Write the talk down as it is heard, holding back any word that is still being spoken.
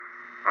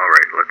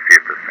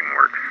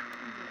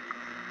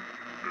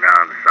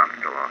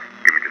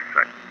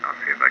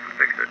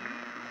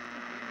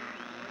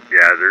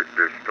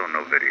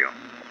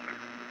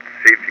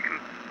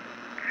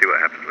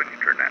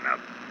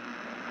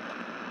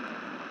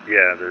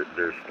Yeah,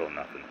 there's still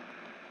nothing.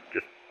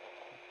 Just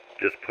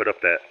just put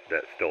up that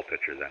still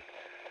picture then.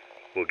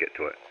 We'll get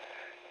to it.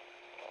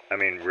 I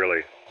mean,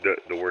 really,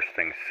 the worse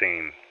things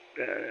seem,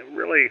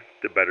 really,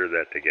 the better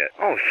that they get.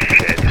 Oh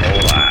shit!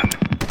 Hold on.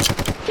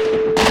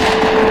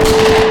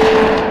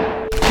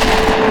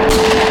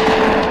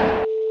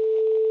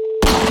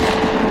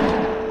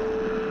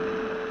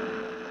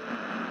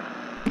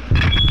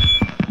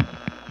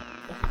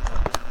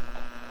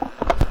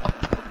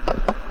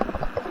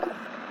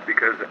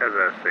 Because, as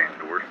I was saying,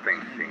 the worse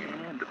things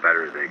seem, the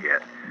better they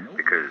get.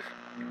 Because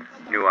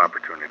new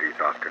opportunities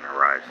often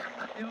arise.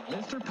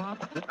 Mr.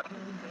 Pop. Alright,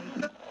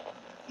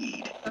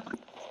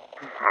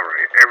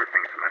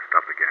 everything's messed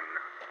up again.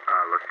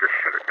 Let's just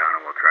shut it